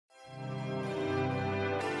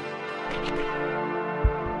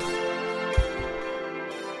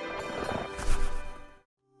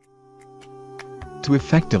To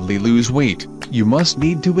effectively lose weight, you must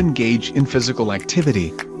need to engage in physical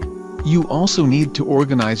activity. You also need to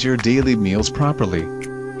organize your daily meals properly.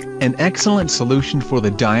 An excellent solution for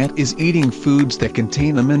the diet is eating foods that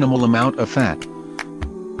contain a minimal amount of fat.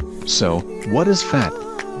 So, what is fat?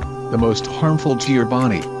 The most harmful to your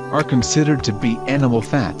body are considered to be animal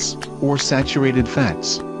fats, or saturated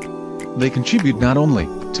fats. They contribute not only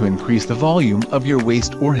to increase the volume of your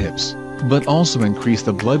waist or hips, but also increase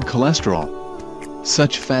the blood cholesterol.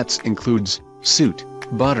 Such fats includes suet,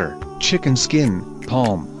 butter, chicken skin,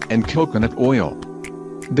 palm, and coconut oil.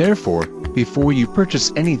 Therefore, before you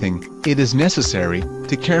purchase anything, it is necessary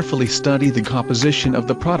to carefully study the composition of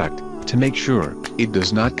the product to make sure it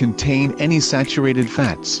does not contain any saturated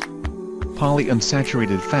fats.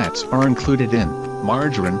 Polyunsaturated fats are included in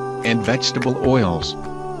margarine and vegetable oils.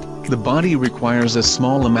 The body requires a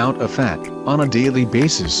small amount of fat on a daily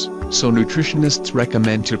basis, so nutritionists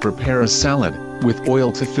recommend to prepare a salad with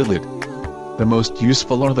oil to fill it. The most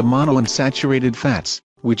useful are the monounsaturated fats,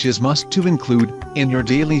 which is must to include in your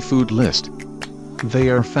daily food list. They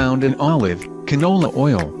are found in olive, canola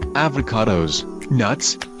oil, avocados,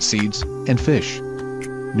 nuts, seeds, and fish.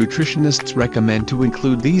 Nutritionists recommend to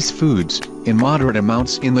include these foods in moderate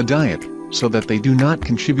amounts in the diet, so that they do not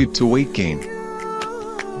contribute to weight gain.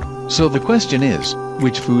 So the question is,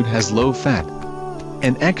 which food has low fat?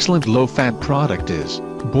 An excellent low-fat product is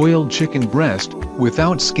boiled chicken breast,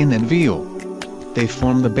 without skin and veal. They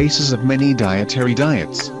form the basis of many dietary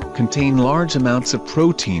diets, contain large amounts of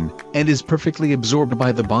protein, and is perfectly absorbed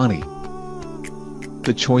by the body.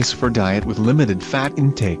 The choice for diet with limited fat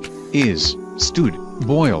intake is stewed,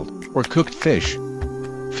 boiled, or cooked fish.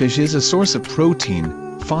 Fish is a source of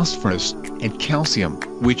protein, phosphorus, and calcium,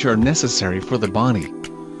 which are necessary for the body.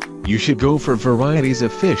 You should go for varieties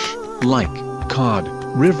of fish, like cod,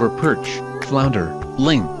 river perch, flounder,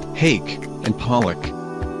 ling, hake, and pollock.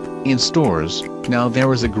 In stores, now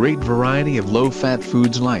there is a great variety of low-fat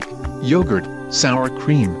foods like yogurt, sour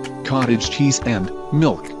cream, cottage cheese and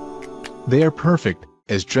milk. They are perfect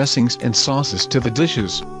as dressings and sauces to the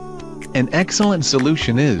dishes. An excellent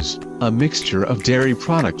solution is a mixture of dairy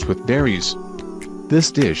products with berries.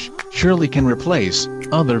 This dish surely can replace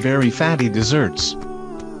other very fatty desserts.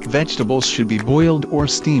 Vegetables should be boiled or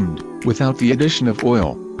steamed, without the addition of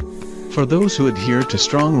oil. For those who adhere to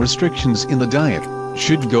strong restrictions in the diet,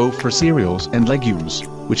 should go for cereals and legumes,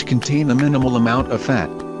 which contain a minimal amount of fat.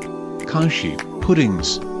 Kashi,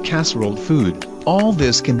 puddings, casserole food, all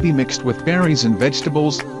this can be mixed with berries and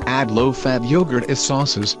vegetables. Add low-fat yogurt as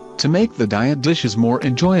sauces, to make the diet dishes more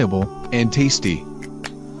enjoyable and tasty.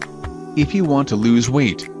 If you want to lose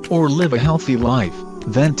weight, or live a healthy life,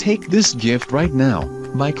 then take this gift right now,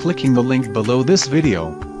 by clicking the link below this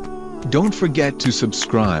video. Don't forget to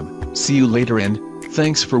subscribe. See you later and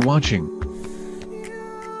thanks for watching.